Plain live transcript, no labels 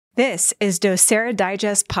This is docera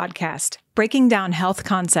Digest Podcast, breaking down health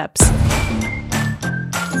concepts.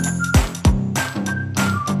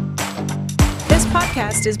 This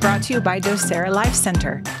podcast is brought to you by docera Life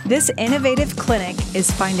Center. This innovative clinic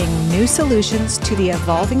is finding new solutions to the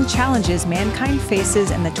evolving challenges mankind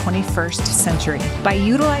faces in the 21st century. By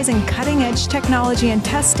utilizing cutting-edge technology and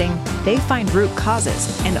testing, they find root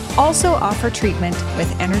causes and also offer treatment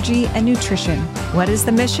with energy and nutrition. What is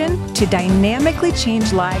the mission? To dynamically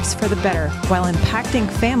change lives for the better while impacting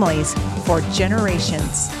families for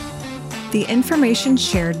generations. The information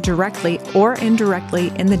shared directly or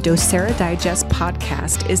indirectly in the docera Digest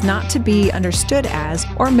podcast is not to be understood as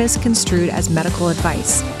or misconstrued as medical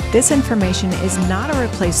advice. This information is not a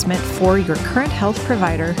replacement for your current health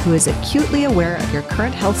provider who is acutely aware of your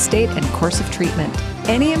current health state and course of treatment.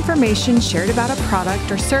 Any information shared about a product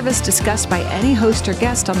or service discussed by any host or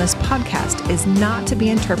guest on this podcast is not to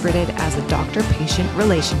be interpreted as a doctor-patient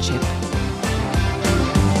relationship.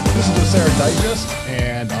 This is docera Digest,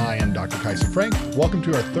 and I am Dr. Kaiser Frank. Welcome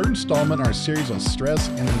to our third installment in our series on stress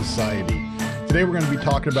and anxiety. Today we're going to be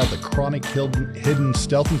talking about the chronic hidden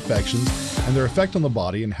stealth infections and their effect on the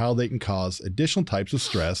body and how they can cause additional types of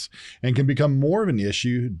stress and can become more of an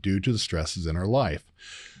issue due to the stresses in our life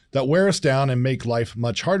that wear us down and make life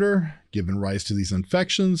much harder, giving rise to these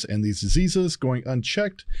infections and these diseases going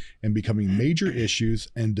unchecked and becoming major issues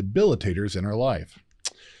and debilitators in our life.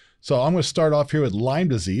 So I'm going to start off here with Lyme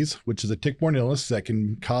disease, which is a tick-borne illness that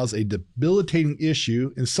can cause a debilitating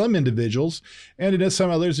issue in some individuals, and in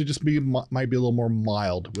some others it just might be a little more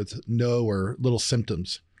mild with no or little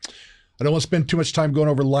symptoms. I don't want to spend too much time going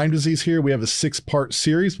over Lyme disease here. We have a 6-part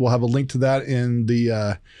series. We'll have a link to that in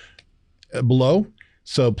the below.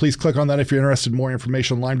 So please click on that if you're interested in more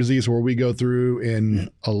information on Lyme disease, where we go through in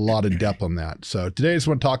a lot of depth on that. So today I just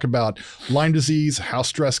want to talk about Lyme disease, how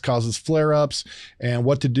stress causes flare-ups, and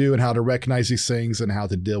what to do and how to recognize these things and how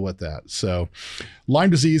to deal with that. So Lyme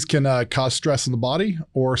disease can cause stress in the body,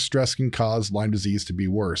 or stress can cause Lyme disease to be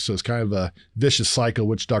worse. So it's kind of a vicious cycle,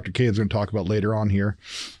 which Dr. K is going to talk about later on here.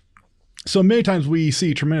 So many times we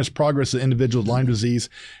see tremendous progress in individuals with Lyme disease,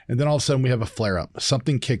 and then all of a sudden we have a flare-up.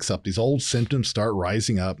 Something kicks up. These old symptoms start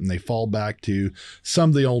rising up, and they fall back to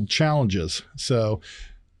some of the old challenges. So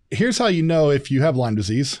here's how you know if you have Lyme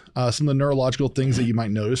disease. Some of the neurological things that you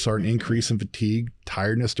might notice are an increase in fatigue,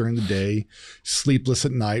 tiredness during the day, sleepless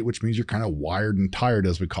at night, which means you're kind of wired and tired,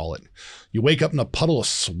 as we call it. You wake up in a puddle of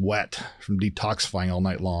sweat from detoxifying all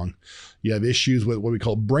night long. You have issues with what we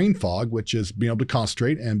call brain fog, which is being able to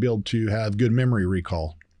concentrate and be able to have good memory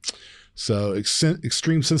recall. So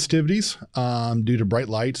extreme sensitivities due to bright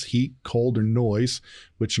lights, heat, cold, or noise,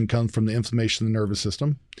 which can come from the inflammation of the nervous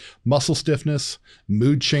system. Muscle stiffness,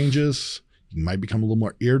 mood changes. You might become a little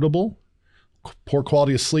more irritable. Poor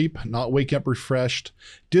quality of sleep, not waking up refreshed.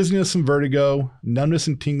 Dizziness and vertigo, numbness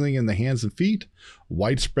and tingling in the hands and feet.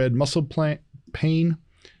 Widespread muscle pain.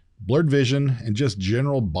 Blurred vision, and just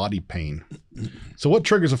general body pain. So what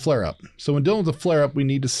triggers a flare-up? So when dealing with a flare-up, we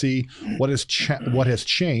need to see what has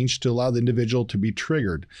changed to allow the individual to be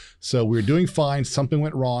triggered. So we're doing fine, something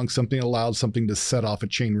went wrong, something allowed something to set off a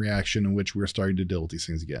chain reaction in which we're starting to deal with these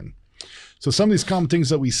things again. So some of these common things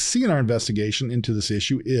that we see in our investigation into this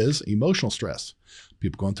issue is emotional stress.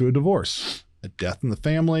 People going through a divorce, a death in the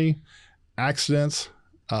family, accidents,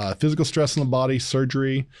 physical stress in the body,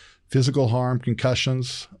 surgery, physical harm,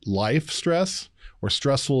 concussions, life stress, or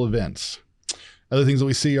stressful events. Other things that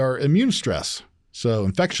we see are immune stress. So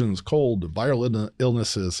infections, cold, viral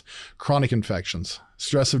illnesses, chronic infections,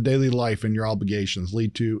 stress of daily life and your obligations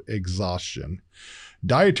lead to exhaustion.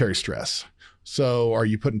 Dietary stress. So are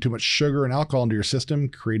you putting too much sugar and alcohol into your system,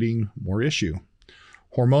 creating more issue?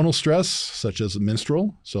 Hormonal stress, such as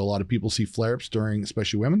menstrual. So a lot of people see flare-ups during,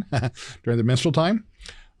 especially women, during the menstrual time.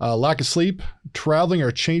 Lack of sleep, traveling, or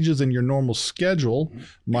changes in your normal schedule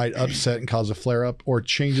might upset and cause a flare-up, or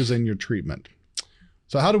changes in your treatment.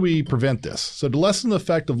 So how do we prevent this? So to lessen the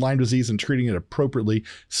effect of Lyme disease and treating it appropriately,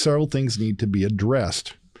 several things need to be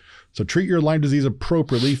addressed. So treat your Lyme disease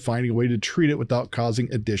appropriately, finding a way to treat it without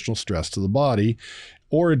causing additional stress to the body,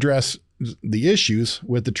 or address the issues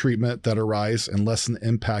with the treatment that arise and lessen the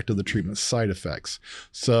impact of the treatment side effects.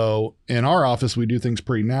 So in our office, we do things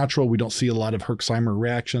pretty natural. We don't see a lot of Herxheimer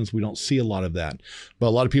reactions. We don't see a lot of that. But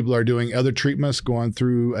a lot of people are doing other treatments, going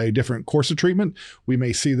through a different course of treatment. We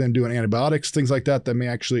may see them doing antibiotics, things like that, that may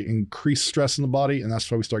actually increase stress in the body. And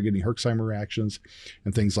that's why we start getting Herxheimer reactions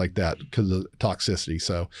and things like that because of toxicity.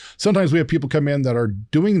 So sometimes we have people come in that are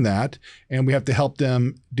doing that, and we have to help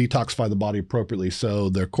them detoxify the body appropriately.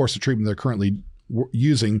 So their course of treatment they're currently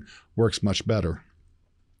using works much better.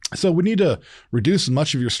 So we need to reduce as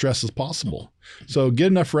much of your stress as possible. So get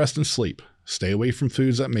enough rest and sleep. Stay away from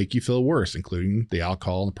foods that make you feel worse, including the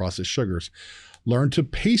alcohol and the processed sugars. Learn to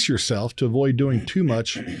pace yourself to avoid doing too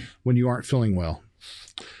much when you aren't feeling well.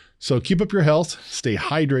 So keep up your health, stay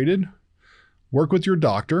hydrated, work with your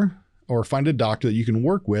doctor, or find a doctor that you can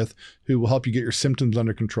work with who will help you get your symptoms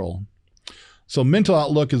under control. So mental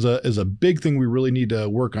outlook is a big thing we really need to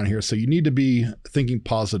work on here. So you need to be thinking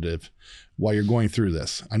positive while you're going through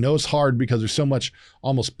this. I know it's hard because there's so much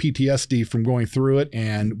almost PTSD from going through it.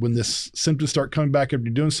 And when this symptoms start coming back after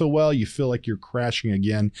you're doing so well, you feel like you're crashing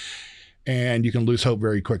again and you can lose hope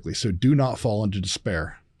very quickly. So do not fall into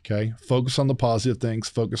despair. Okay. Focus on the positive things,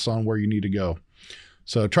 focus on where you need to go.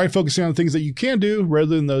 So try focusing on the things that you can do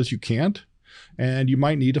rather than those you can't. And you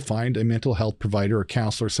might need to find a mental health provider or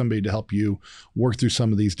counselor, somebody to help you work through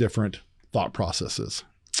some of these different thought processes.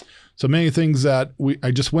 So many things that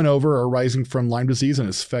I just went over are arising from Lyme disease and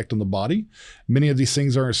its effect on the body. Many of these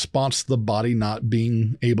things are in response to the body not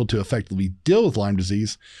being able to effectively deal with Lyme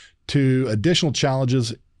disease to additional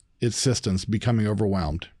challenges, its systems becoming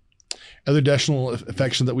overwhelmed. Other additional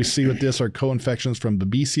infections that we see with this are co-infections from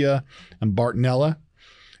Babesia and Bartonella,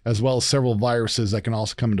 as well as several viruses that can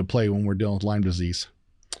also come into play when we're dealing with Lyme disease,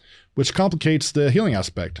 which complicates the healing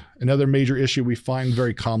aspect. Another major issue we find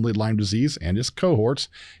very commonly in Lyme disease and its cohorts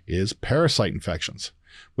is parasite infections,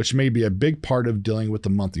 which may be a big part of dealing with the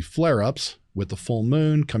monthly flare-ups. With the full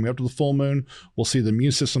moon, coming up to the full moon, we'll see the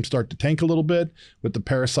immune system start to tank a little bit with the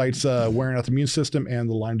parasites wearing out the immune system, and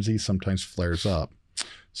the Lyme disease sometimes flares up.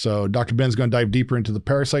 So Dr. Ben's going to dive deeper into the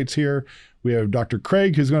parasites here. We have Dr.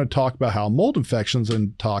 Craig, who's going to talk about how mold infections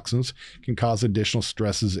and toxins can cause additional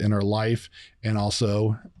stresses in our life and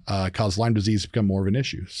also cause Lyme disease to become more of an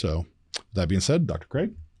issue. So with that being said, Dr.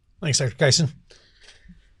 Craig. Thanks, Dr. Kyson.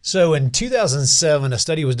 So in 2007, a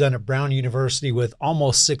study was done at Brown University with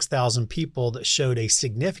almost 6,000 people that showed a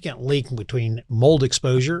significant link between mold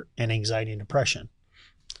exposure and anxiety and depression.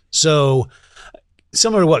 So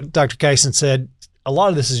similar to what Dr. Kyson said, a lot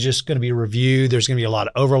of this is just going to be reviewed. There's going to be a lot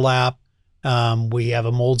of overlap. We have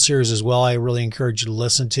a mold series as well I really encourage you to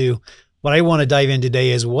listen to. What I want to dive in today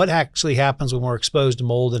is what actually happens when we're exposed to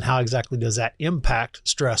mold and how exactly does that impact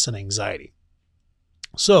stress and anxiety.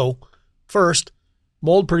 So first,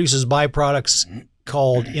 mold produces byproducts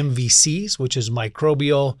called MVCs, which is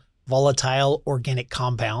microbial volatile organic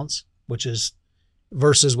compounds, which is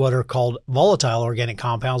versus what are called volatile organic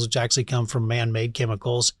compounds, which actually come from man-made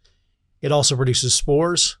chemicals. It also produces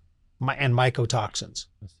spores and mycotoxins.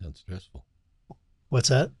 That sounds stressful. What's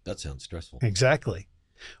that? That sounds stressful. Exactly.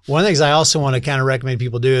 One of the things I also want to kind of recommend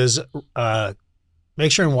people do is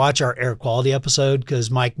make sure and watch our air quality episode,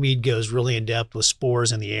 because Mike Mead goes really in depth with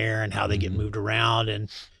spores in the air and how they get moved around. And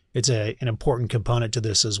it's an important component to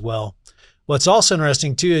this as well. What's also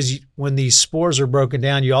interesting too is when these spores are broken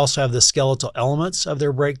down, you also have the skeletal elements of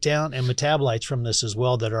their breakdown and metabolites from this as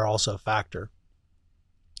well that are also a factor.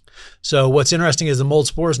 So what's interesting is the mold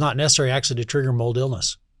spore is not necessary actually to trigger mold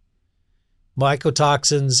illness.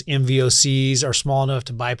 Mycotoxins, MVOCs, are small enough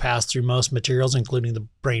to bypass through most materials, including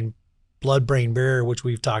the blood-brain barrier, which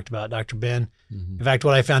we've talked about, Dr. Ben. In fact,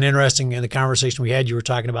 what I found interesting in the conversation we had, you were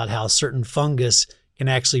talking about how certain fungus can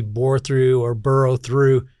actually bore through or burrow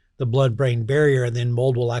through the blood-brain barrier, and then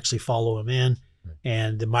mold will actually follow them in,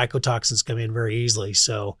 and the mycotoxins come in very easily.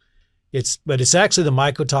 So it's actually the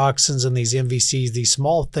mycotoxins and these MVCs, these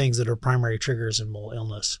small things, that are primary triggers in mold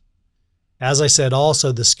illness. As I said,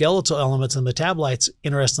 also the skeletal elements and metabolites,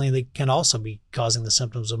 interestingly, they can also be causing the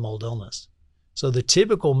symptoms of mold illness. So the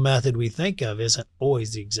typical method we think of isn't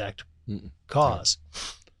always the exact cause.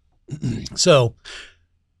 So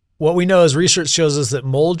what we know is research shows us that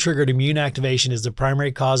mold-triggered immune activation is the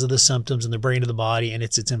primary cause of the symptoms in the brain of the body, and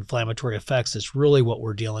it's its inflammatory effects that's really what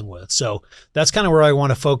we're dealing with. So that's kind of where I want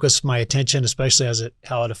to focus my attention, especially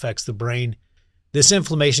how it affects the brain. This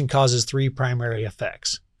inflammation causes three primary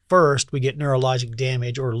effects. First, we get neurologic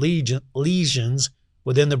damage or lesions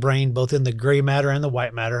within the brain, both in the gray matter and the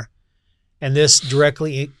white matter. And this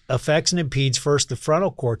directly affects and impedes first the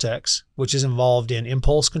frontal cortex, which is involved in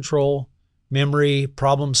impulse control, memory,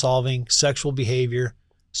 problem solving, sexual behavior,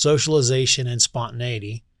 socialization, and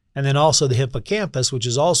spontaneity. And then also the hippocampus, which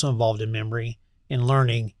is also involved in memory, in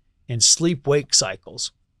learning, and sleep-wake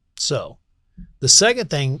cycles. So the second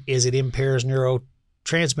thing is it impairs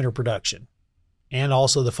neurotransmitter production and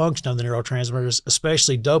also the function of the neurotransmitters,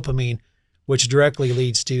 especially dopamine, which directly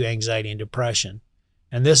leads to anxiety and depression.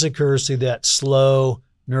 And this occurs through that slow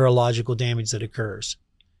neurological damage that occurs.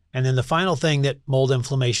 And then the final thing that mold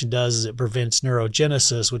inflammation does is it prevents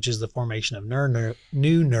neurogenesis, which is the formation of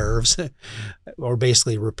new nerves, or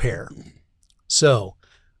basically repair. So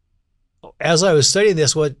as I was studying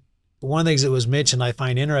this, one of the things that was mentioned I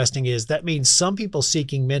find interesting is that means some people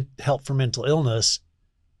seeking help for mental illness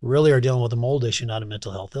really are dealing with a mold issue, not a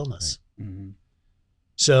mental health illness. Right. Mm-hmm.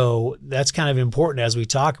 So that's kind of important as we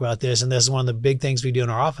talk about this. And this is one of the big things we do in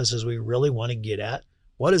our office is we really want to get at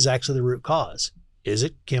what is actually the root cause. Is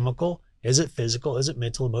it chemical? Is it physical? Is it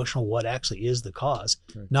mental, emotional? What actually is the cause?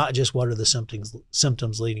 Right. Not just what are the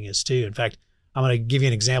symptoms leading us to. In fact, I'm going to give you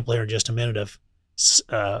an example here in just a minute of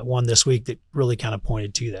one this week that really kind of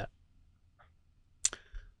pointed to that.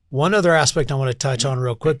 One other aspect I want to touch on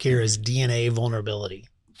real quick here is DNA vulnerability.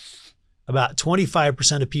 About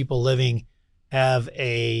 25% of people living have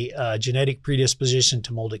a genetic predisposition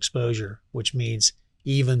to mold exposure, which means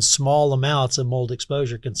even small amounts of mold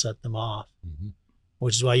exposure can set them off,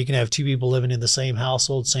 which is why you can have two people living in the same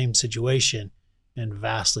household, same situation, and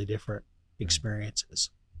vastly different experiences.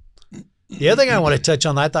 The other thing I want to touch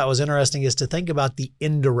on that I thought was interesting is to think about the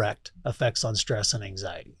indirect effects on stress and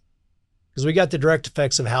anxiety. Because we got the direct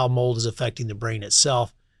effects of how mold is affecting the brain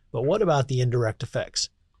itself, but what about the indirect effects?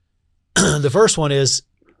 The first one is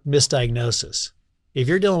misdiagnosis. If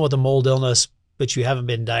you're dealing with a mold illness, but you haven't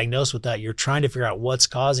been diagnosed with that, you're trying to figure out what's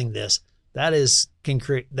causing this. That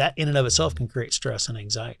in and of itself can create stress and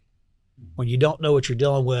anxiety. When you don't know what you're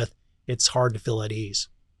dealing with, it's hard to feel at ease.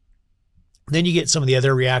 Then you get some of the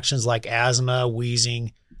other reactions like asthma,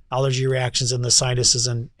 wheezing, allergy reactions in the sinuses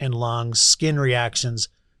and lungs, skin reactions,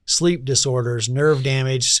 sleep disorders, nerve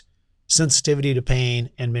damage, sensitivity to pain,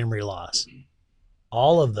 and memory loss.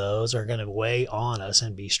 All of those are going to weigh on us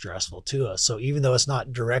and be stressful to us. So even though it's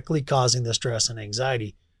not directly causing the stress and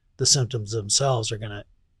anxiety, the symptoms themselves are going to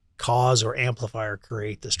cause or amplify or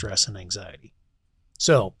create the stress and anxiety.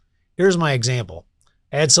 So here's my example.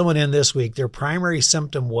 I had someone in this week. Their primary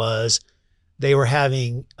symptom was they were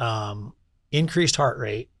having increased heart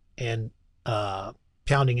rate and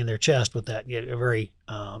pounding in their chest with that a very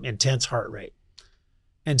intense heart rate.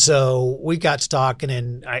 And so we got to talking,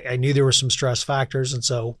 and I knew there were some stress factors, and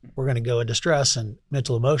so we're going to go into stress and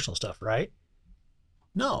mental emotional stuff, right?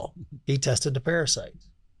 No, he tested the parasites.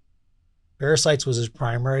 Parasites was his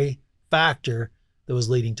primary factor that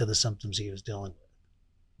was leading to the symptoms he was dealing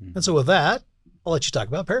with. Mm-hmm. And so with that, I'll let you talk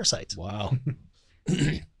about parasites. Wow.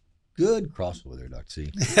 Good crossover there, Dr.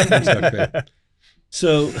 C. Thanks, Dr. Craig.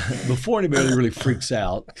 So before anybody really freaks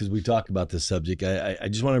out, because we talk about this subject, I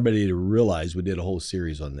just want everybody to realize we did a whole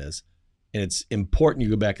series on this. And it's important you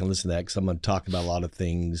go back and listen to that, because I'm going to talk about a lot of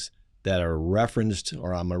things that are referenced,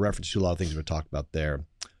 or I'm going to reference to a lot of things we talked about there.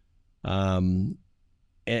 And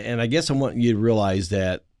I guess I want you to realize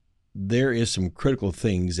that there is some critical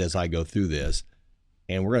things as I go through this.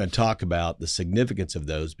 And we're going to talk about the significance of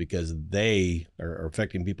those because they are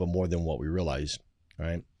affecting people more than what we realize,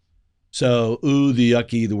 right? So, the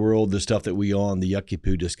yucky, the world, the stuff that we own, the yucky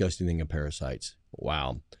poo, disgusting thing of parasites.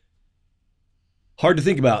 Wow. Hard to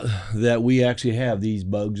think about that we actually have these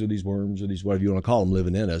bugs or these worms or these whatever you want to call them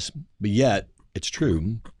living in us. But yet, it's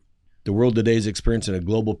true. The world today is experiencing a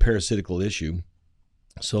global parasitical issue.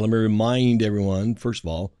 So let me remind everyone, first of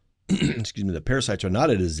all, excuse me, that parasites are not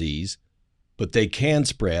a disease, but they can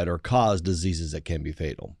spread or cause diseases that can be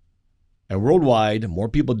fatal. And worldwide, more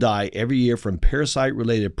people die every year from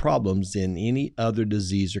parasite-related problems than any other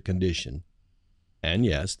disease or condition. And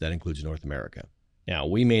yes, that includes North America. Now,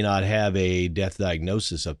 we may not have a death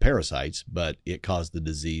diagnosis of parasites, but it caused the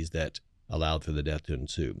disease that allowed for the death to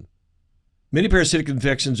ensue. Many parasitic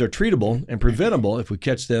infections are treatable and preventable if we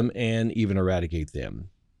catch them and even eradicate them.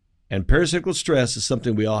 And parasitical stress is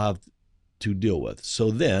something we all have to deal with. So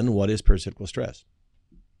then, what is parasitical stress?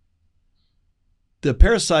 The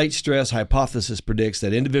parasite stress hypothesis predicts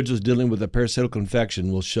that individuals dealing with a parasitical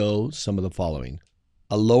infection will show some of the following.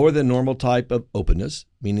 A lower than normal type of openness,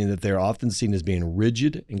 meaning that they are often seen as being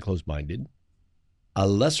rigid and closed-minded. A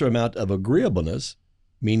lesser amount of agreeableness,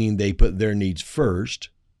 meaning they put their needs first.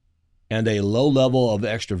 And a low level of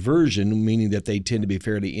extroversion, meaning that they tend to be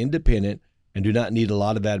fairly independent and do not need a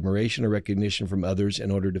lot of admiration or recognition from others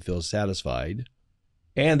in order to feel satisfied.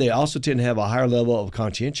 And they also tend to have a higher level of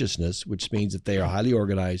conscientiousness, which means that they are highly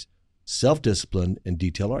organized, self-disciplined, and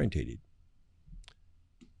detail-oriented.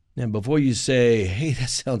 Now, before you say, hey, that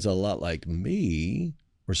sounds a lot like me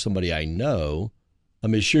or somebody I know, let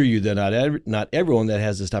me assure you that not everyone that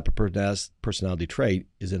has this type of personality trait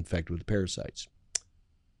is infected with parasites.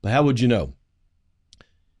 But how would you know?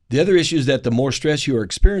 The other issue is that the more stress you are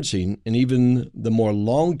experiencing, and even the more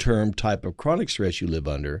long-term type of chronic stress you live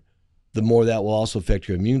under, the more that will also affect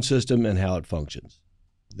your immune system and how it functions,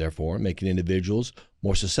 therefore making individuals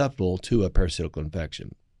more susceptible to a parasitical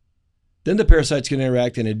infection. Then the parasites can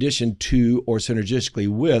interact in addition to or synergistically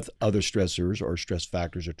with other stressors or stress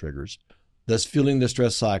factors or triggers, thus fueling the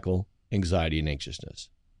stress cycle, anxiety, and anxiousness.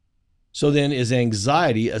 So then, is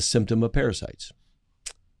anxiety a symptom of parasites?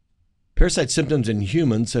 Parasite symptoms in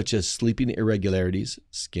humans, such as sleeping irregularities,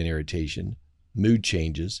 skin irritation, mood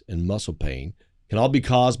changes, and muscle pain, can all be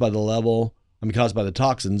caused by the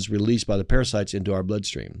toxins released by the parasites into our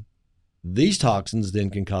bloodstream. These toxins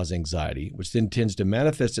then can cause anxiety, which then tends to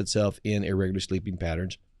manifest itself in irregular sleeping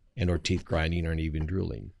patterns and or teeth grinding or even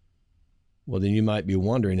drooling. Well, then you might be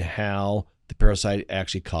wondering how the parasite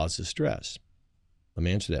actually causes stress. Let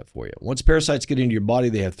me answer that for you. Once parasites get into your body,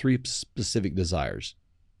 they have three specific desires.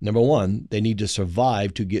 Number one, they need to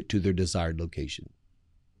survive to get to their desired location.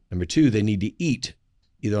 Number two, they need to eat,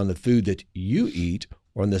 either on the food that you eat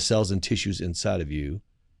or on the cells and tissues inside of you.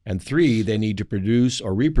 And three, they need to produce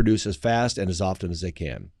or reproduce as fast and as often as they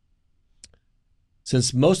can.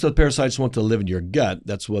 Since most of the parasites want to live in your gut,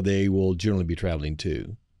 that's where they will generally be traveling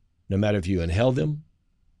to. No matter if you inhale them,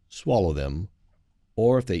 swallow them,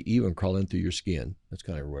 or if they even crawl in through your skin. That's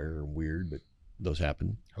kind of rare and weird, but those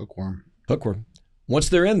happen. Hookworm. Once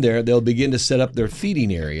they're in there, they'll begin to set up their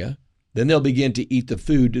feeding area. Then they'll begin to eat the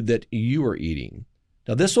food that you are eating.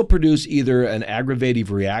 Now, this will produce either an aggravative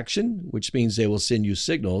reaction, which means they will send you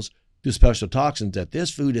signals through special toxins that this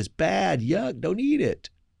food is bad, yuck, don't eat it,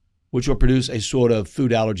 which will produce a sort of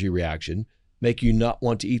food allergy reaction, make you not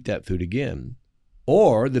want to eat that food again.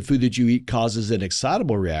 Or the food that you eat causes an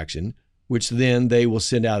excitable reaction, which then they will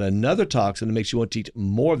send out another toxin that makes you want to eat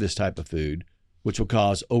more of this type of food, which will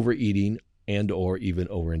cause overeating and or even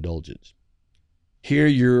overindulgence. Here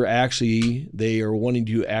they are wanting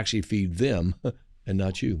to actually feed them and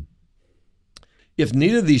not you. If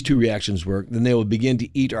neither of these two reactions work, then they will begin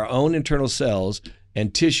to eat our own internal cells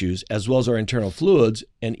and tissues, as well as our internal fluids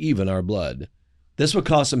and even our blood. This will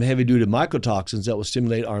cause some heavy-duty mycotoxins that will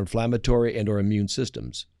stimulate our inflammatory and our immune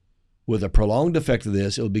systems. With a prolonged effect of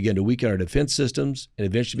this, it will begin to weaken our defense systems and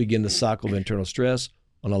eventually begin the cycle of internal stress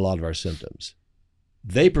on a lot of our symptoms.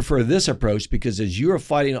 They prefer this approach because as you are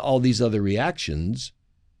fighting all these other reactions,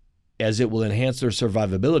 as it will enhance their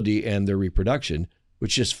survivability and their reproduction,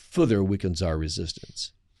 which just further weakens our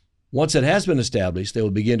resistance. Once it has been established, they will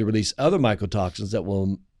begin to release other mycotoxins that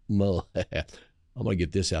will, I'm going to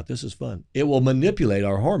get this out. This is fun. It will manipulate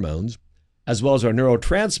our hormones as well as our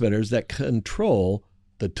neurotransmitters that control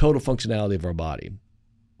the total functionality of our body.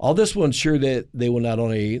 All this will ensure that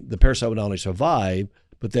the parasite will not only survive,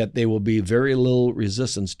 but that there will be very little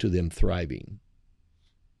resistance to them thriving.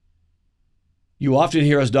 You often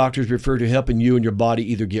hear us doctors refer to helping you and your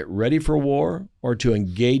body either get ready for war or to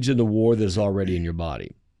engage in the war that is already in your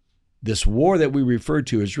body. This war that we refer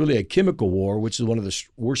to is really a chemical war, which is one of the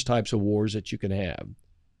worst types of wars that you can have.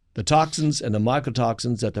 The toxins and the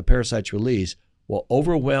mycotoxins that the parasites release will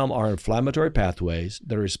overwhelm our inflammatory pathways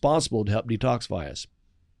that are responsible to help detoxify us.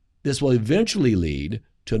 This will eventually lead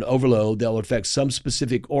to an overload that will affect some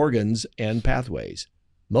specific organs and pathways.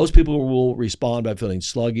 Most people will respond by feeling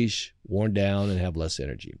sluggish, worn down, and have less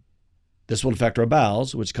energy. This will affect our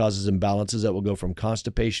bowels, which causes imbalances that will go from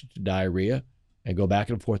constipation to diarrhea and go back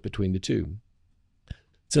and forth between the two.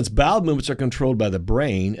 Since bowel movements are controlled by the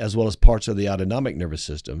brain as well as parts of the autonomic nervous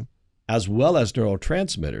system, as well as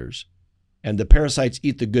neurotransmitters, and the parasites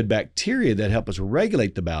eat the good bacteria that help us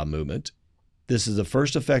regulate the bowel movement, this is the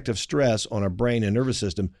first effect of stress on our brain and nervous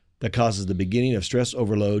system that causes the beginning of stress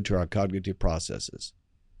overload to our cognitive processes.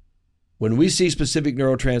 When we see specific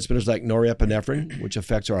neurotransmitters like norepinephrine, which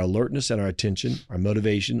affects our alertness and our attention, our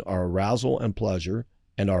motivation, our arousal and pleasure,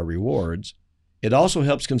 and our rewards, it also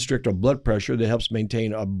helps constrict our blood pressure that helps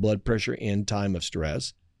maintain our blood pressure in time of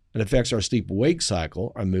stress and affects our sleep-wake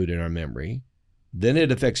cycle, our mood, and our memory. Then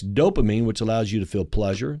it affects dopamine, which allows you to feel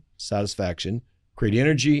pleasure, satisfaction, create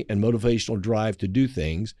energy and motivational drive to do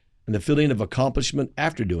things, and the feeling of accomplishment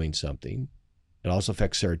after doing something. It also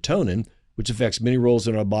affects serotonin, which affects many roles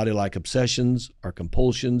in our body like obsessions, our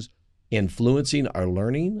compulsions, influencing our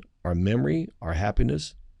learning, our memory, our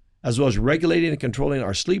happiness, as well as regulating and controlling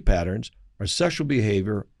our sleep patterns, our sexual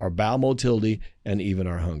behavior, our bowel motility, and even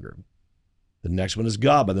our hunger. The next one is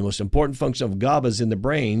GABA. The most important function of GABA is in the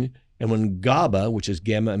brain, and when GABA, which is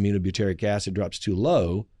gamma-aminobutyric acid, drops too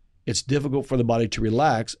low, it's difficult for the body to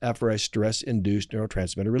relax after a stress-induced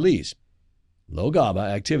neurotransmitter release. Low GABA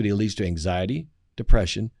activity leads to anxiety,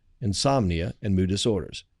 depression, insomnia, and mood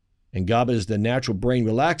disorders. And GABA is the natural brain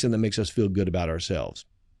relaxant that makes us feel good about ourselves.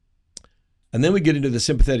 And then we get into the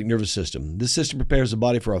sympathetic nervous system. This system prepares the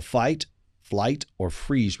body for a fight, flight, or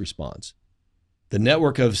freeze response. The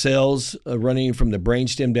network of cells running from the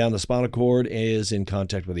brainstem down the spinal cord is in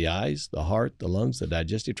contact with the eyes, the heart, the lungs, the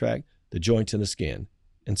digestive tract, the joints, and the skin.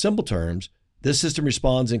 In simple terms, this system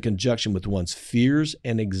responds in conjunction with one's fears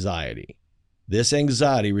and anxiety. This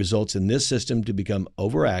anxiety results in this system to become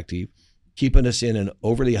overactive, keeping us in an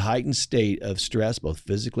overly heightened state of stress, both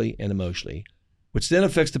physically and emotionally, which then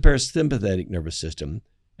affects the parasympathetic nervous system.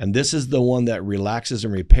 And this is the one that relaxes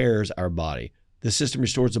and repairs our body. This system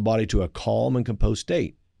restores the body to a calm and composed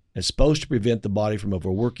state. It's supposed to prevent the body from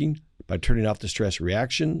overworking by turning off the stress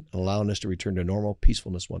reaction and allowing us to return to normal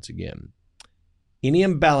peacefulness once again. Any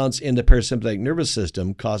imbalance in the parasympathetic nervous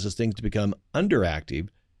system causes things to become underactive,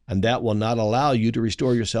 and that will not allow you to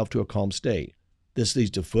restore yourself to a calm state. This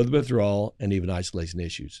leads to further withdrawal and even isolation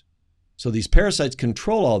issues. So these parasites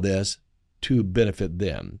control all this to benefit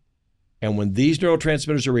them. And when these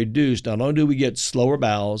neurotransmitters are reduced, not only do we get slower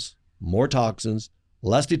bowels, more toxins,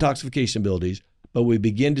 less detoxification abilities, but we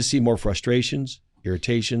begin to see more frustrations,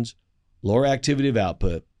 irritations, lower activity of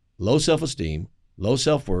output, low self-esteem, low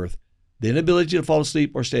self-worth, the inability to fall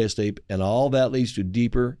asleep or stay asleep, and all that leads to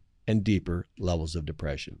deeper and deeper levels of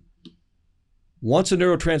depression. Once the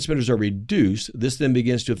neurotransmitters are reduced, this then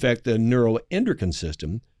begins to affect the neuroendocrine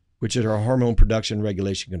system, which is our hormone production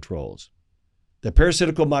regulation controls. The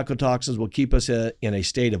parasitical mycotoxins will keep us in a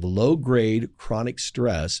state of low-grade chronic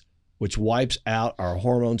stress, which wipes out our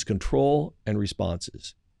hormones' control and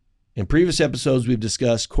responses. In previous episodes, we've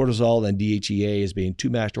discussed cortisol and DHEA as being two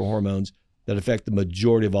master hormones that affect the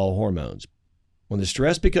majority of all hormones. When the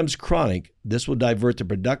stress becomes chronic, this will divert the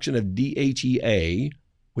production of DHEA,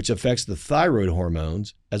 which affects the thyroid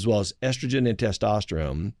hormones, as well as estrogen and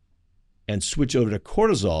testosterone, and switch over to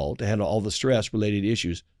cortisol to handle all the stress-related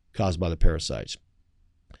issues caused by the parasites.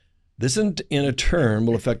 This in a turn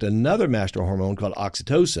will affect another master hormone called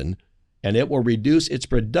oxytocin, and it will reduce its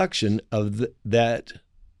production of that.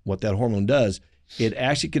 What that hormone does, it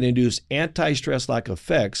actually can induce anti-stress-like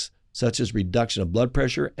effects, such as reduction of blood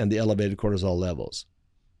pressure and the elevated cortisol levels.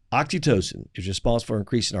 Oxytocin is responsible for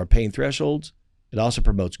increasing our pain thresholds. It also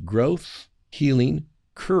promotes growth, healing,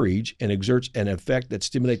 courage, and exerts an effect that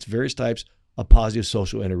stimulates various types of positive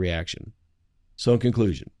social interaction. So in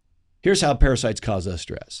conclusion, here's how parasites cause us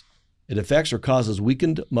stress. It affects or causes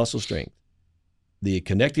weakened muscle strength, the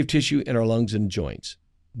connective tissue in our lungs and joints,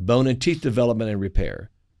 bone and teeth development and repair,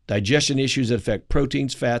 digestion issues that affect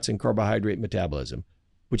proteins, fats, and carbohydrate metabolism,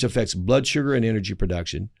 which affects blood sugar and energy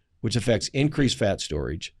production, which affects increased fat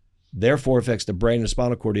storage, therefore affects the brain and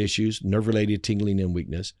spinal cord issues, nerve-related tingling and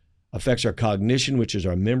weakness, affects our cognition, which is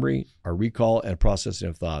our memory, our recall, and processing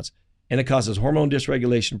of thoughts, and it causes hormone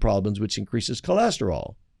dysregulation problems, which increases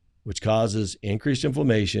cholesterol, which causes increased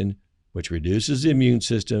inflammation, which reduces the immune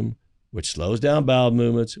system, which slows down bowel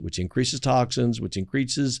movements, which increases toxins, which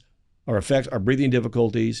increases or affects our breathing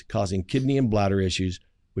difficulties, causing kidney and bladder issues,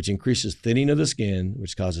 which increases thinning of the skin,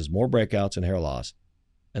 which causes more breakouts and hair loss.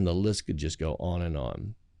 And the list could just go on and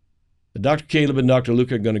on. Dr. Caleb and Dr.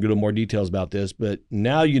 Luke are going to go into more details about this, but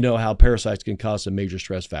now you know how parasites can cause some major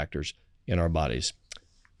stress factors in our bodies.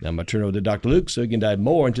 Now I'm going to turn over to Dr. Luke so he can dive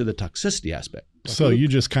more into the toxicity aspect. So you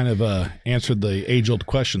just kind of answered the age-old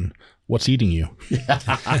question, what's eating you?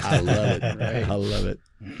 I love it. Right. I love it.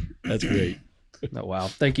 That's great. Oh, wow.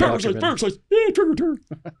 Thank you, Dr. Ben. Parasites. Yeah, trigger.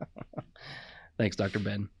 Thanks, Dr.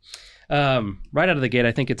 Ben. Right out of the gate,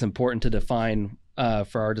 I think it's important to define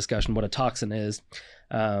for our discussion what a toxin is.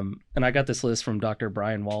 And I got this list from Dr.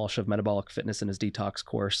 Brian Walsh of Metabolic Fitness in his detox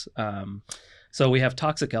course. So we have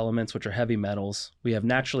toxic elements, which are heavy metals. We have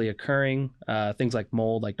naturally occurring things like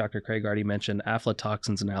mold, like Dr. Craig already mentioned,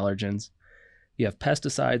 aflatoxins and allergens. You have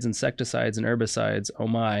pesticides, insecticides, and herbicides. Oh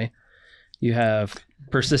my. You have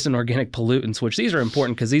persistent organic pollutants, which these are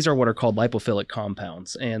important because these are what are called lipophilic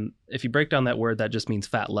compounds. And if you break down that word, that just means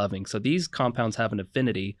fat loving. So these compounds have an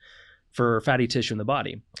affinity for fatty tissue in the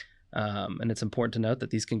body. And it's important to note that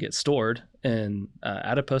these can get stored in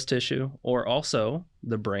adipose tissue or also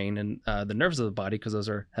the brain and the nerves of the body because those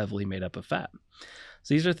are heavily made up of fat.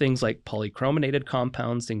 So these are things like polychrominated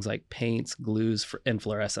compounds, things like paints, glues, and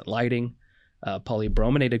fluorescent lighting.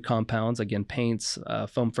 Polybrominated compounds, again, paints,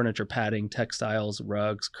 foam furniture padding, textiles,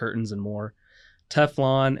 rugs, curtains, and more.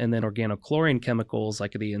 Teflon, and then organochlorine chemicals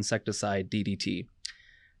like the insecticide DDT.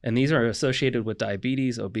 And these are associated with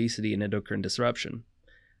diabetes, obesity, and endocrine disruption.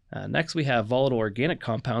 Next, we have volatile organic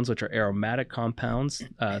compounds, which are aromatic compounds,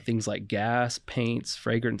 things like gas, paints,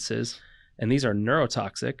 fragrances, and these are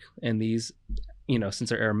neurotoxic. And these,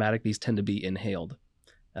 since they're aromatic, these tend to be inhaled.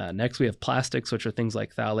 Next, we have plastics, which are things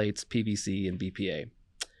like phthalates, PVC, and BPA.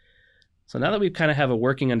 So now that we kind of have a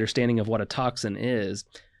working understanding of what a toxin is,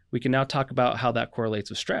 we can now talk about how that correlates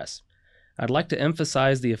with stress. I'd like to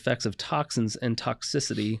emphasize the effects of toxins and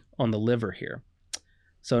toxicity on the liver here.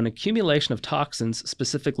 So an accumulation of toxins,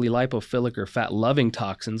 specifically lipophilic or fat-loving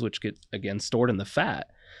toxins, which get, again, stored in the fat,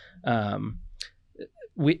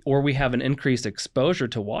 we have an increased exposure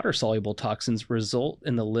to water-soluble toxins result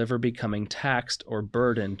in the liver becoming taxed or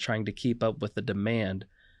burdened, trying to keep up with the demand,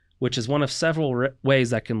 which is one of several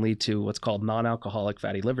ways that can lead to what's called non-alcoholic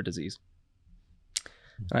fatty liver disease.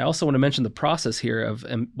 And I also want to mention the process here of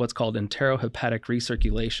what's called enterohepatic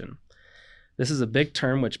recirculation. This is a big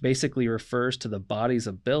term which basically refers to the body's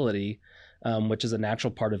ability, which is a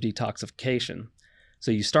natural part of detoxification.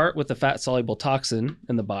 So you start with the fat-soluble toxin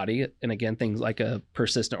in the body, and again, things like a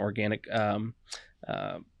persistent organic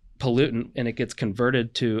pollutant, and it gets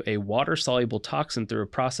converted to a water-soluble toxin through a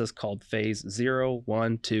process called phase 0,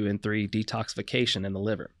 1, 2, and 3 detoxification in the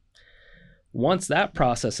liver. Once that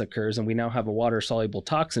process occurs and we now have a water-soluble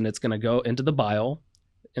toxin, it's going to go into the bile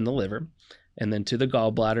in the liver, and then to the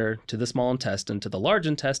gallbladder, to the small intestine, to the large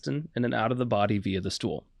intestine, and then out of the body via the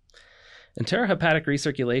stool. Enterohepatic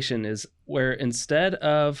recirculation is where instead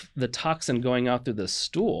of the toxin going out through the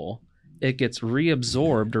stool, it gets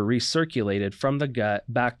reabsorbed or recirculated from the gut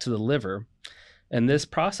back to the liver. And this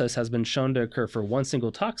process has been shown to occur for one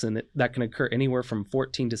single toxin that can occur anywhere from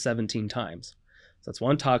 14 to 17 times. So that's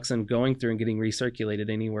one toxin going through and getting recirculated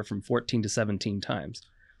anywhere from 14 to 17 times.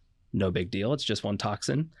 No big deal. It's just one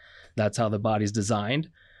toxin. That's how the body's designed.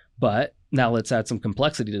 But now let's add some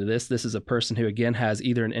complexity to this. This is a person who, again, has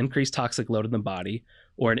either an increased toxic load in the body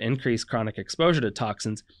or an increased chronic exposure to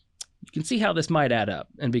toxins. You can see how this might add up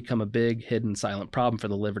and become a big, hidden, silent problem for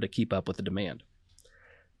the liver to keep up with the demand.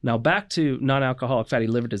 Now back to non-alcoholic fatty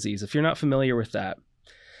liver disease. If you're not familiar with that,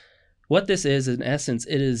 what this is, in essence,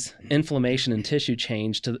 it is inflammation and tissue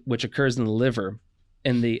change which occurs in the liver.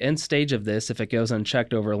 And the end stage of this, if it goes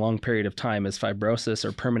unchecked over a long period of time, is fibrosis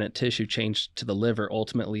or permanent tissue change to the liver,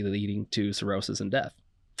 ultimately leading to cirrhosis and death.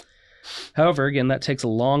 However, again, that takes a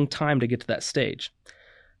long time to get to that stage.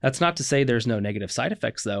 That's not to say there's no negative side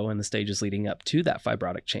effects, though, in the stages leading up to that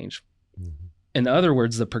fibrotic change. Mm-hmm. In other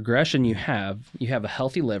words, the progression you have a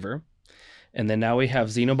healthy liver, and then now we have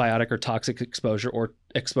xenobiotic or toxic exposure or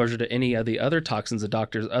exposure to any of the other toxins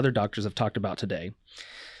other doctors have talked about today.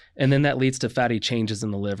 And then that leads to fatty changes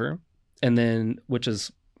in the liver, and then, which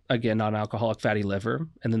is, again, non-alcoholic fatty liver.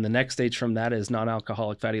 And then the next stage from that is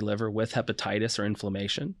non-alcoholic fatty liver with hepatitis or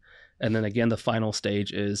inflammation. And then again, the final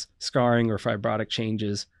stage is scarring or fibrotic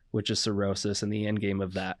changes, which is cirrhosis. And the end game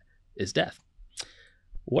of that is death.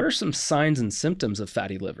 What are some signs and symptoms of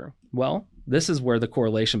fatty liver? Well, this is where the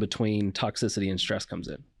correlation between toxicity and stress comes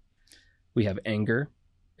in. We have anger,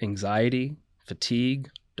 anxiety, fatigue,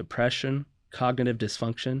 depression, cognitive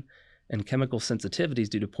dysfunction, and chemical sensitivities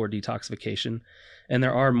due to poor detoxification. And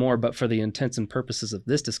there are more, but for the intents and purposes of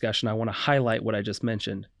this discussion, I want to highlight what I just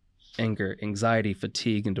mentioned: anger, anxiety,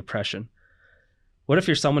 fatigue, and depression. What if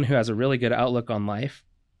you're someone who has a really good outlook on life?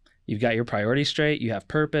 You've got your priorities straight, you have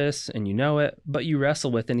purpose, and you know it, but you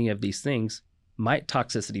wrestle with any of these things. Might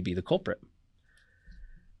toxicity be the culprit?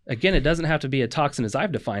 Again, it doesn't have to be a toxin as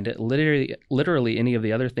I've defined it. Literally any of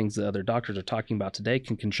the other things that other doctors are talking about today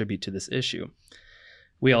can contribute to this issue.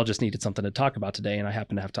 We all just needed something to talk about today, and I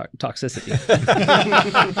happen to have toxicity.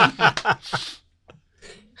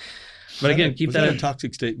 But again, keep that a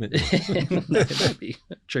toxic statement. It might be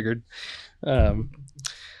triggered.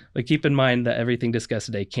 But keep in mind that everything discussed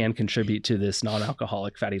today can contribute to this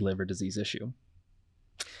non-alcoholic fatty liver disease issue.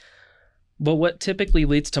 But what typically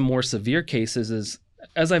leads to more severe cases is,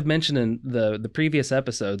 as I've mentioned in the previous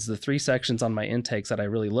episodes, the 3 sections on my intakes that I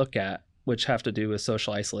really look at, which have to do with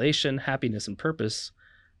social isolation, happiness, and purpose,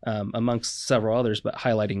 amongst several others, but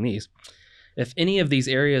highlighting these. If any of these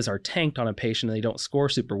areas are tanked on a patient and they don't score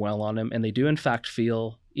super well on them, and they do in fact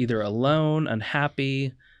feel either alone,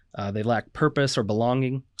 unhappy, they lack purpose or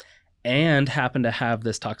belonging, and happen to have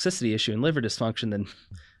this toxicity issue and liver dysfunction, then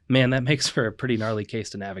man, that makes for a pretty gnarly case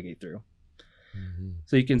to navigate through. Mm-hmm.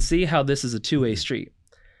 So you can see how this is a two-way street.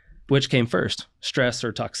 Which came first, stress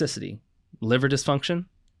or toxicity? Liver dysfunction?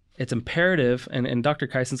 It's imperative, and Dr.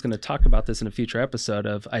 Kaisen's going to talk about this in a future episode,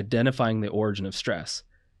 of identifying the origin of stress.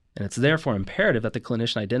 And it's therefore imperative that the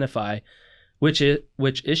clinician identify which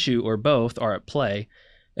issue or both are at play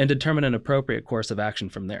and determine an appropriate course of action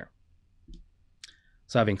from there.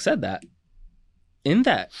 So having said that, in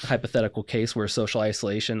that hypothetical case where social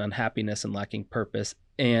isolation, unhappiness, and lacking purpose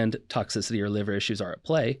and toxicity or liver issues are at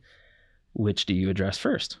play, which do you address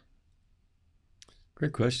first?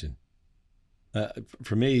 Great question.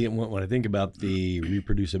 For me, when I think about the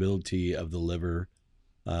reproducibility of the liver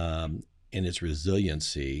and its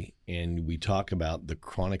resiliency, and we talk about the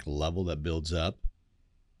chronic level that builds up,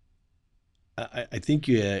 I think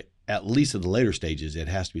you at least at the later stages, it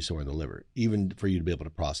has to be somewhere in the liver, even for you to be able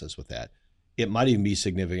to process with that. It might even be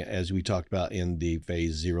significant, as we talked about in the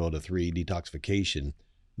phase 0 to 3 detoxification,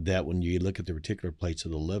 that when you look at the reticular plates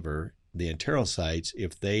of the liver, the enterocytes,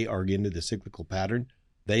 if they are into the cyclical pattern,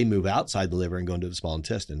 they move outside the liver and go into the small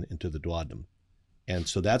intestine, into the duodenum. And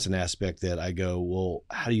so that's an aspect that I go, well,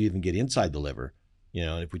 how do you even get inside the liver?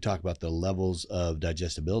 And if we talk about the levels of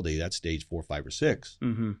digestibility, that's stage 4, 5, or 6.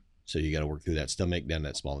 Mm-hmm. So you got to work through that stomach, down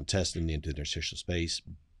that small intestine, into the interstitial space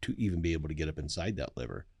to even be able to get up inside that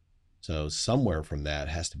liver. So somewhere from that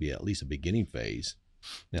has to be at least a beginning phase.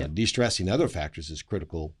 Now, de-stressing other factors is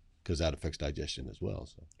critical because that affects digestion as well.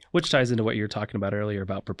 So, which ties into what you were talking about earlier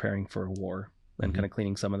about preparing for a war and kind of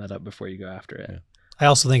cleaning some of that up before you go after it. Yeah. I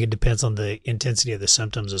also think it depends on the intensity of the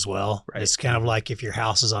symptoms as well. Right. It's kind of like if your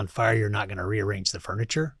house is on fire, you're not going to rearrange the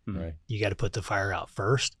furniture. right. You got to put the fire out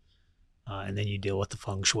first, and then you deal with the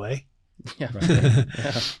feng shui. Yeah.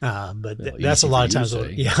 But Well, that's a easy lot for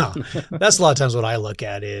of you to times. say. That's a lot of times what I look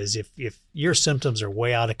at is if your symptoms are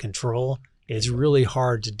way out of control, it's really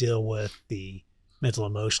hard to deal with the mental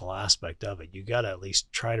emotional aspect of it. You got to at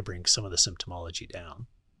least try to bring some of the symptomology down.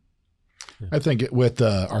 I think with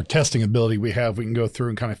our testing ability we can go through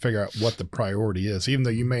and kind of figure out what the priority is, even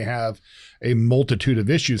though you may have a multitude of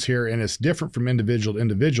issues here, and it's different from individual to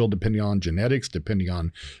individual, depending on genetics, depending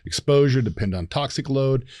on exposure, depending on toxic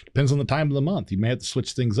load, depends on the time of the month. You may have to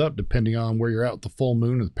switch things up depending on where you're at with the full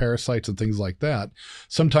moon with parasites and things like that.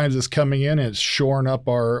 Sometimes it's coming in and it's shoring up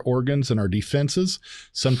our organs and our defenses.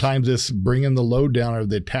 Sometimes it's bringing the load down of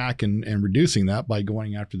the attack and reducing that by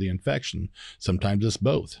going after the infection. Sometimes it's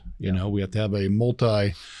both. We have to have a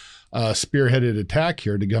spearheaded attack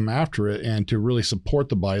here to come after it and to really support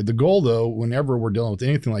the body. The goal, though, whenever we're dealing with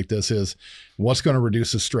anything like this, is what's going to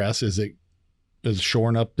reduce the stress? Is it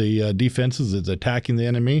shoring up the defenses? Is it attacking the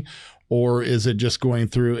enemy? Or is it just going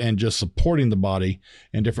through and just supporting the body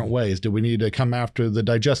in different ways? Do we need to come after the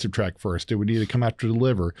digestive tract first? Do we need to come after the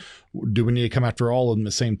liver? Do we need to come after all of them at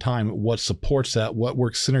the same time? What supports that? What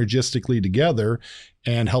works synergistically together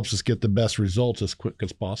and helps us get the best results as quick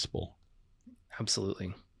as possible?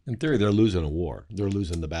 Absolutely. In theory, they're losing a war. They're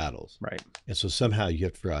losing the battles. Right. And so somehow you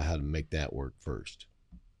have to figure out how to make that work first.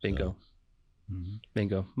 Bingo. So,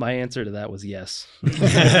 Bingo. My answer to that was yes. I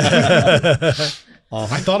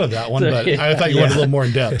thought of that one, but I thought you went a little more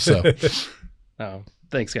in depth. So, Oh,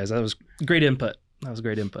 thanks, guys. That was great input.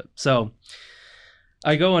 So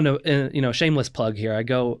I go into, shameless plug here. I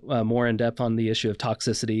go more in depth on the issue of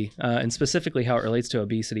toxicity and specifically how it relates to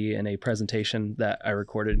obesity in a presentation that I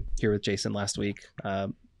recorded here with Jason last week,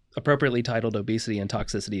 appropriately titled Obesity and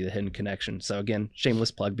Toxicity, the Hidden Connection. So again,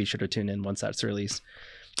 shameless plug. Be sure to tune in once that's released.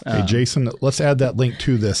 hey, Jason, let's add that link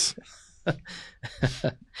to this.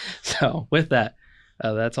 So with that,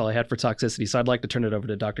 that's all I had for toxicity. So I'd like to turn it over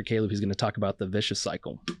to Dr. Caleb, who's going to talk about the vicious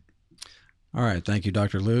cycle. All right. Thank you,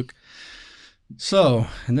 Dr. Luke. So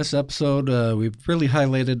in this episode, we've really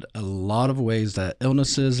highlighted a lot of ways that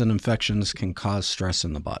illnesses and infections can cause stress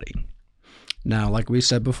in the body. Now, like we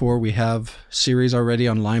said before, we have series already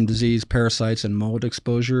on Lyme disease, parasites, and mold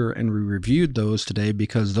exposure, and we reviewed those today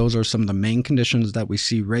because those are some of the main conditions that we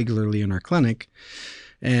see regularly in our clinic,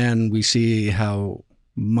 and we see how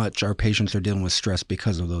much our patients are dealing with stress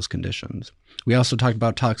because of those conditions. We also talked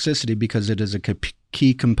about toxicity because it is a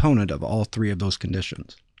key component of all three of those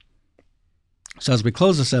conditions. So as we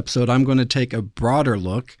close this episode, I'm going to take a broader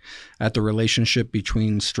look at the relationship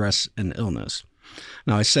between stress and illness.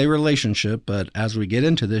 Now, I say relationship, but as we get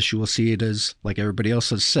into this, you will see it is, like everybody else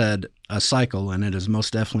has said, a cycle, and it is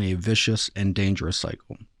most definitely a vicious and dangerous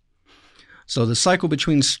cycle. So the cycle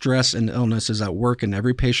between stress and illness is at work in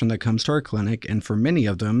every patient that comes to our clinic, and for many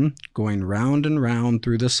of them, going round and round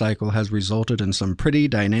through this cycle has resulted in some pretty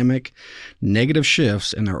dynamic negative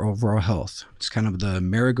shifts in their overall health. It's kind of the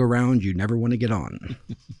merry-go-round you never want to get on.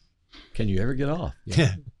 can you ever get off?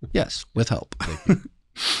 Yeah. Yes, with help.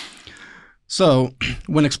 So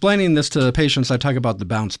when explaining this to patients, I talk about the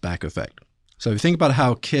bounce back effect. So if you think about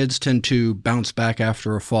how kids tend to bounce back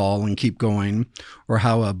after a fall and keep going, or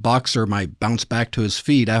how a boxer might bounce back to his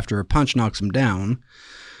feet after a punch knocks him down,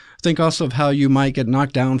 think also of how you might get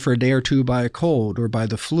knocked down for a day or two by a cold or by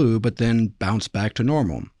the flu, but then bounce back to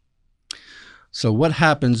normal. So what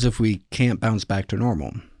happens if we can't bounce back to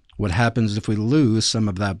normal? What happens if we lose some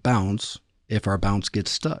of that bounce, if our bounce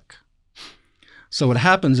gets stuck? So what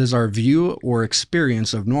happens is our view or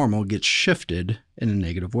experience of normal gets shifted in a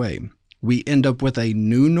negative way. We end up with a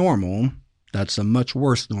new normal that's a much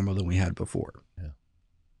worse normal than we had before. Yeah.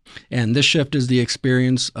 And this shift is the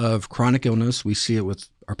experience of chronic illness. We see it with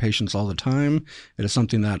our patients all the time. It is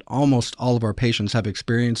something that almost all of our patients have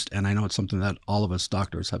experienced, and I know it's something that all of us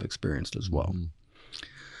doctors have experienced as well. Mm-hmm.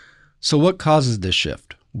 So what causes this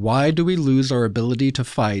shift? Why do we lose our ability to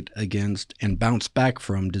fight against and bounce back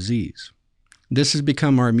from disease? This has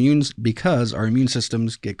become because our immune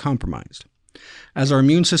systems get compromised. As our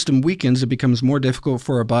immune system weakens, it becomes more difficult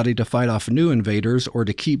for our body to fight off new invaders or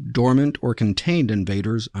to keep dormant or contained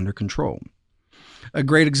invaders under control. A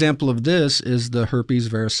great example of this is the herpes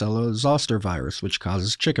varicella zoster virus, which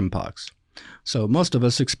causes chickenpox. So most of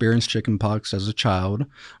us experience chickenpox as a child,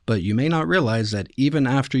 but you may not realize that even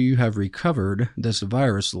after you have recovered, this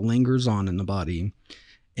virus lingers on in the body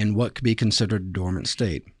in what could be considered a dormant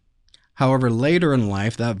state. However, later in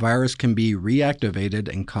life, that virus can be reactivated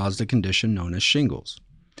and cause the condition known as shingles.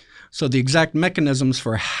 So the exact mechanisms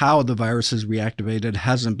for how the virus is reactivated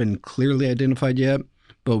hasn't been clearly identified yet,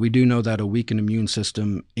 but we do know that a weakened immune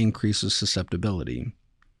system increases susceptibility.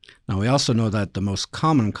 Now, we also know that the most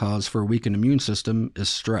common cause for a weakened immune system is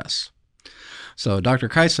stress. So Dr.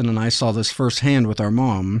 Kyson and I saw this firsthand with our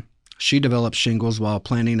mom. She developed shingles while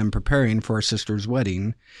planning and preparing for her sister's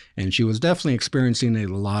wedding, and she was definitely experiencing a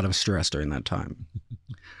lot of stress during that time.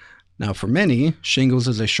 Now, for many, shingles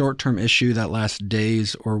is a short-term issue that lasts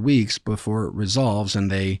days or weeks before it resolves and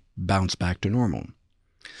they bounce back to normal.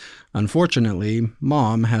 Unfortunately,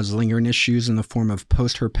 Mom has lingering issues in the form of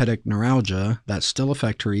post-herpetic neuralgia that still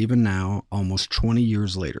affect her even now, almost 20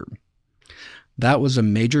 years later. That was a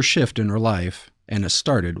major shift in her life, and it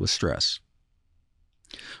started with stress.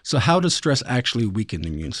 So how does stress actually weaken the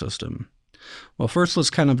immune system? Well, first let's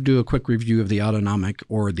kind of do a quick review of the autonomic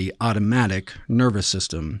or the automatic nervous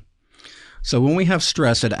system. So when we have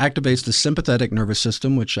stress, it activates the sympathetic nervous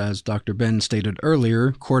system, which, as Dr. Ben stated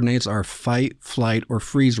earlier, coordinates our fight, flight, or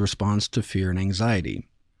freeze response to fear and anxiety.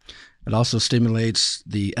 It also stimulates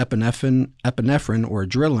the epinephrine or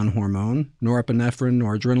adrenaline hormone, norepinephrine,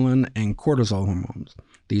 noradrenaline, and cortisol hormones.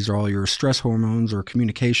 These are all your stress hormones or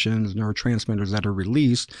communications, neurotransmitters that are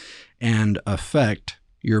released and affect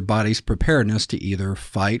your body's preparedness to either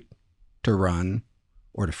fight, to run,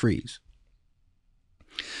 or to freeze.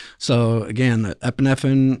 So again, the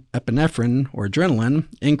epinephrine or adrenaline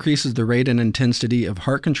increases the rate and intensity of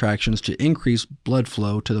heart contractions to increase blood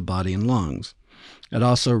flow to the body and lungs. It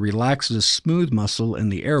also relaxes smooth muscle in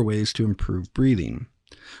the airways to improve breathing.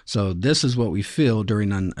 So this is what we feel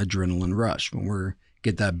during an adrenaline rush when we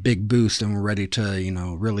get that big boost and we're ready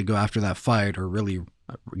to, really go after that fight or really,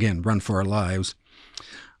 again, run for our lives.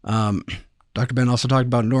 Dr. Ben also talked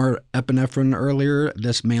about norepinephrine earlier.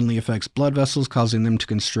 This mainly affects blood vessels, causing them to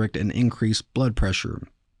constrict and increase blood pressure.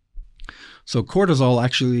 So cortisol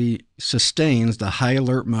actually sustains the high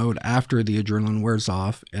alert mode after the adrenaline wears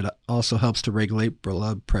off. It also helps to regulate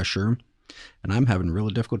blood pressure. And I'm having a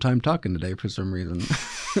really difficult time talking today for some reason.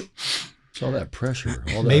 It's all that pressure.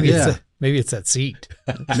 Maybe it's that seat.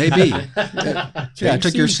 Maybe. Yeah, I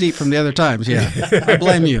took your seat from the other times. Yeah, I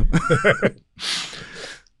blame you.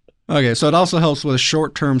 Okay, so it also helps with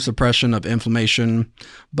short-term suppression of inflammation,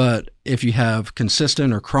 but if you have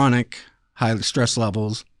consistent or chronic high stress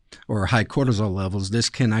levels or high cortisol levels, this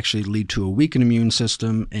can actually lead to a weakened immune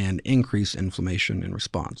system and increase inflammation in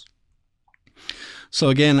response. So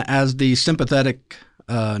again, as the sympathetic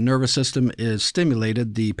nervous system is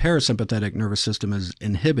stimulated, the parasympathetic nervous system is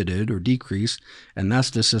inhibited or decreased, and that's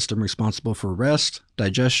the system responsible for rest,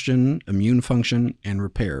 digestion, immune function, and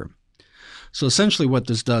repair. So essentially what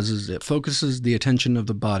this does is it focuses the attention of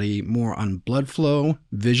the body more on blood flow,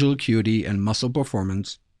 visual acuity, and muscle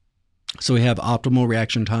performance. So we have optimal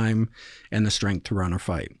reaction time and the strength to run or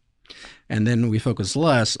fight. And then we focus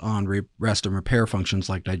less on rest and repair functions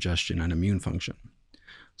like digestion and immune function.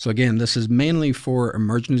 So again, this is mainly for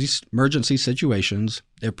emergency situations.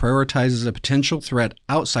 It prioritizes a potential threat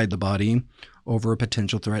outside the body over a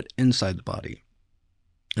potential threat inside the body.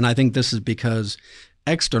 And I think this is because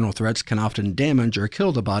external threats can often damage or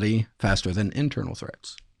kill the body faster than internal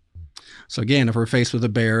threats. So again, if we're faced with a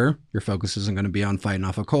bear, your focus isn't going to be on fighting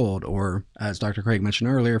off a cold. Or as Dr. Craig mentioned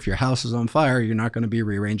earlier, if your house is on fire, you're not going to be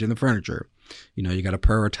rearranging the furniture. You got to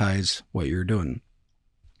prioritize what you're doing.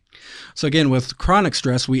 So again, with chronic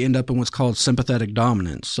stress, we end up in what's called sympathetic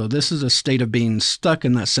dominance. So this is a state of being stuck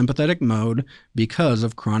in that sympathetic mode because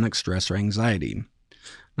of chronic stress or anxiety.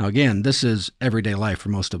 Now again, this is everyday life for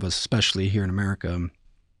most of us, especially here in America.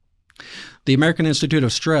 The American Institute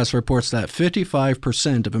of Stress reports that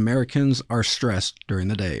 55% of Americans are stressed during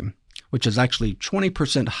the day, which is actually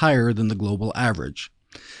 20% higher than the global average.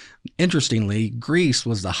 Interestingly, Greece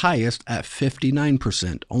was the highest at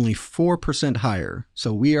 59%, only 4% higher.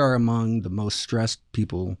 So we are among the most stressed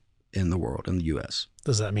people in the world, in the U.S.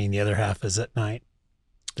 Does that mean the other half is at night?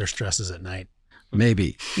 their stresses at night.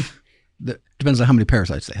 Maybe. Depends on how many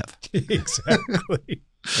parasites they have. Exactly.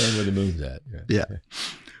 And where the moon's at. Yeah.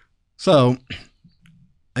 So,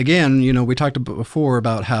 again, we talked before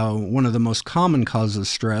about how one of the most common causes of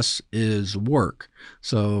stress is work.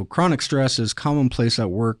 So chronic stress is commonplace at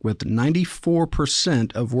work, with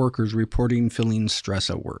 94% of workers reporting feeling stress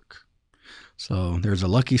at work. So there's a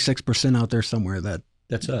lucky 6% out there somewhere that...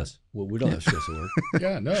 That's us. Well, we don't have stress at work.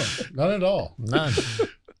 Yeah, no, not at all. None.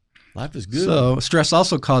 Life is good. So stress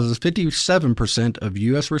also causes 57% of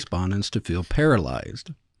U.S. respondents to feel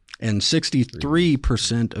paralyzed. And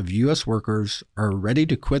 63% of U.S. workers are ready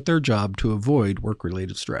to quit their job to avoid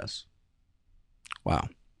work-related stress. Wow.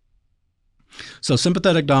 So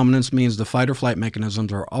sympathetic dominance means the fight or flight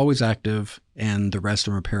mechanisms are always active and the rest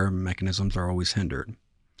and repair mechanisms are always hindered.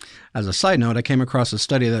 As a side note, I came across a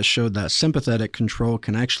study that showed that sympathetic control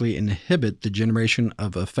can actually inhibit the generation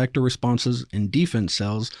of effector responses in defense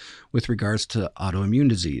cells with regards to autoimmune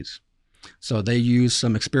disease. So they used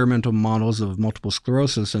some experimental models of multiple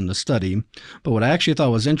sclerosis in the study, but what I actually thought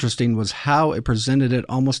was interesting was how it presented it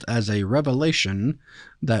almost as a revelation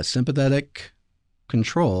that sympathetic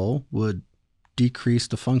control would decrease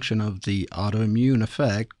the function of the autoimmune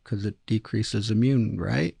effect because it decreases immune,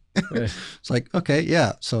 right? It's like, okay,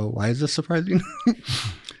 yeah, so why is this surprising?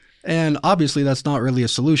 And obviously that's not really a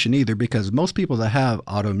solution either, because most people that have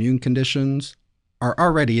autoimmune conditions are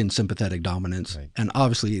already in sympathetic dominance, right. And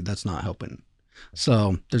obviously that's not helping.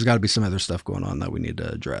 So there's got to be some other stuff going on that we need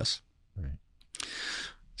to address. Right.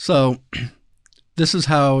 So this is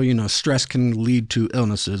how, stress can lead to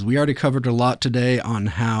illnesses. We already covered a lot today on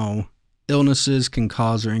how illnesses can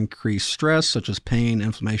cause or increase stress, such as pain,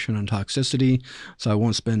 inflammation, and toxicity. So I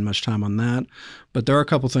won't spend much time on that. But there are a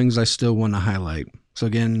couple things I still want to highlight. So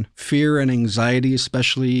again, fear and anxiety,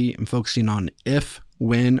 especially in focusing on if,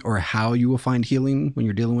 when, or how you will find healing when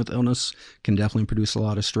you're dealing with illness, can definitely produce a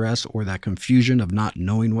lot of stress, or that confusion of not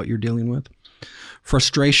knowing what you're dealing with.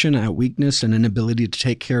 Frustration at weakness and inability to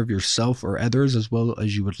take care of yourself or others as well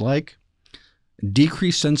as you would like.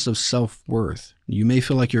 Decreased sense of self-worth. You may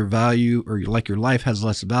feel like your value or like your life has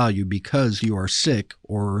less value because you are sick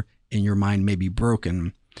or in your mind may be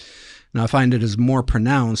broken. Now, I find it is more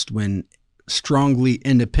pronounced when strongly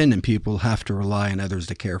independent people have to rely on others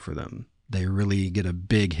to care for them. They really get a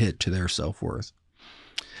big hit to their self-worth.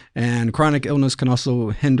 And chronic illness can also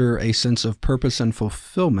hinder a sense of purpose and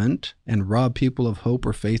fulfillment and rob people of hope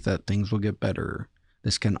or faith that things will get better.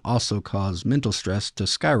 This can also cause mental stress to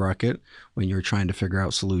skyrocket when you're trying to figure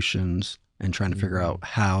out solutions and trying to figure out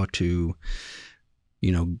how to,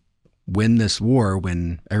 win this war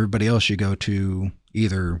when everybody else you go to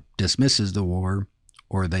either dismisses the war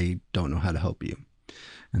or they don't know how to help you.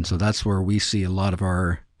 And so that's where we see a lot of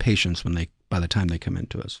our patients by the time they come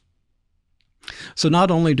into us. So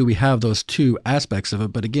not only do we have those two aspects of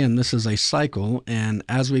it, but again, this is a cycle. And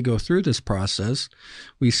as we go through this process,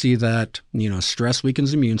 we see that, stress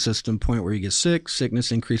weakens the immune system, point where you get sick,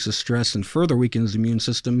 sickness increases stress and further weakens the immune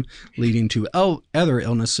system, leading to other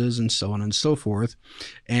illnesses and so on and so forth.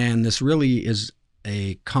 And this really is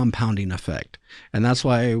a compounding effect. And that's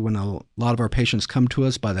why when a lot of our patients come to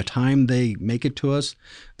us, by the time they make it to us,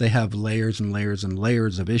 they have layers and layers and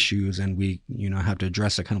layers of issues, and we have to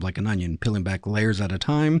address it kind of like an onion, peeling back layers at a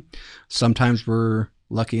time. Sometimes we're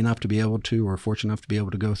lucky enough to be able to, or fortunate enough to be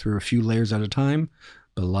able to go through a few layers at a time,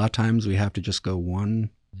 but a lot of times we have to just go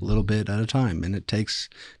one little bit at a time, and it takes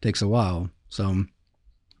a while. So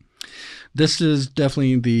this is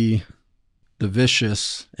definitely the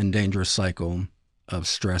vicious and dangerous cycle of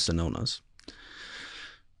stress and illness.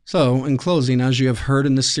 So, in closing, as you have heard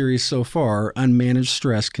in this series so far, unmanaged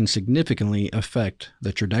stress can significantly affect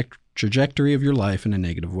the trajectory of your life in a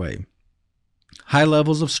negative way. High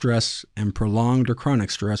levels of stress and prolonged or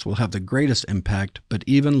chronic stress will have the greatest impact, but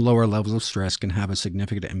even lower levels of stress can have a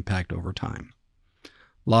significant impact over time.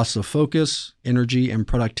 Loss of focus, energy, and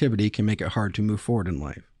productivity can make it hard to move forward in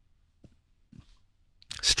life.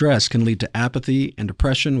 Stress can lead to apathy and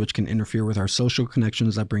depression, which can interfere with our social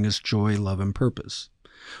connections that bring us joy, love, and purpose.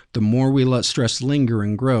 The more we let stress linger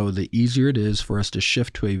and grow, the easier it is for us to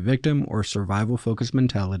shift to a victim or survival-focused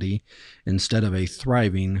mentality instead of a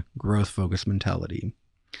thriving, growth-focused mentality.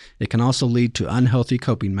 It can also lead to unhealthy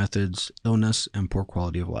coping methods, illness, and poor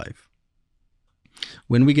quality of life.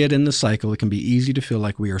 When we get in the cycle, it can be easy to feel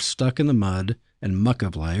like we are stuck in the mud and muck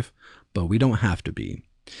of life, but we don't have to be.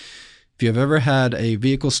 If you've ever had a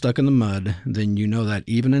vehicle stuck in the mud, then you know that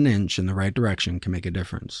even an inch in the right direction can make a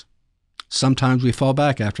difference. Sometimes we fall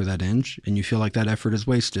back after that inch, and you feel like that effort is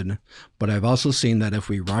wasted, but I've also seen that if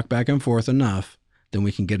we rock back and forth enough, then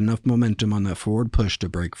we can get enough momentum on that forward push to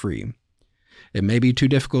break free. It may be too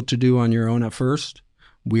difficult to do on your own at first.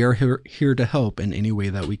 We are here to help in any way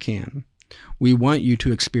that we can. We want you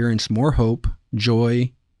to experience more hope,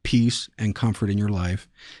 joy, peace, and comfort in your life,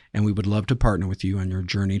 and we would love to partner with you on your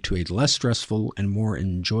journey to a less stressful and more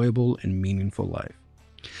enjoyable and meaningful life.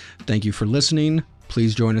 Thank you for listening.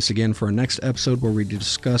 Please join us again for our next episode where we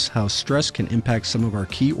discuss how stress can impact some of our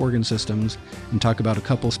key organ systems and talk about a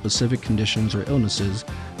couple specific conditions or illnesses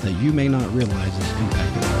that you may not realize is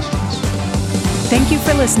impacted by stress. Thank you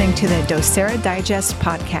for listening to the docera Digest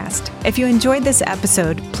podcast. If you enjoyed this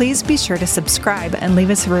episode, please be sure to subscribe and leave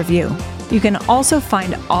us a review. You can also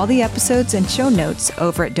find all the episodes and show notes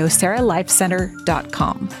over at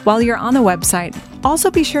doceralifecenter.com. While you're on the website,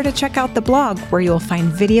 also be sure to check out the blog where you'll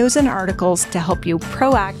find videos and articles to help you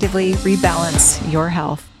proactively rebalance your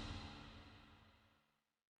health.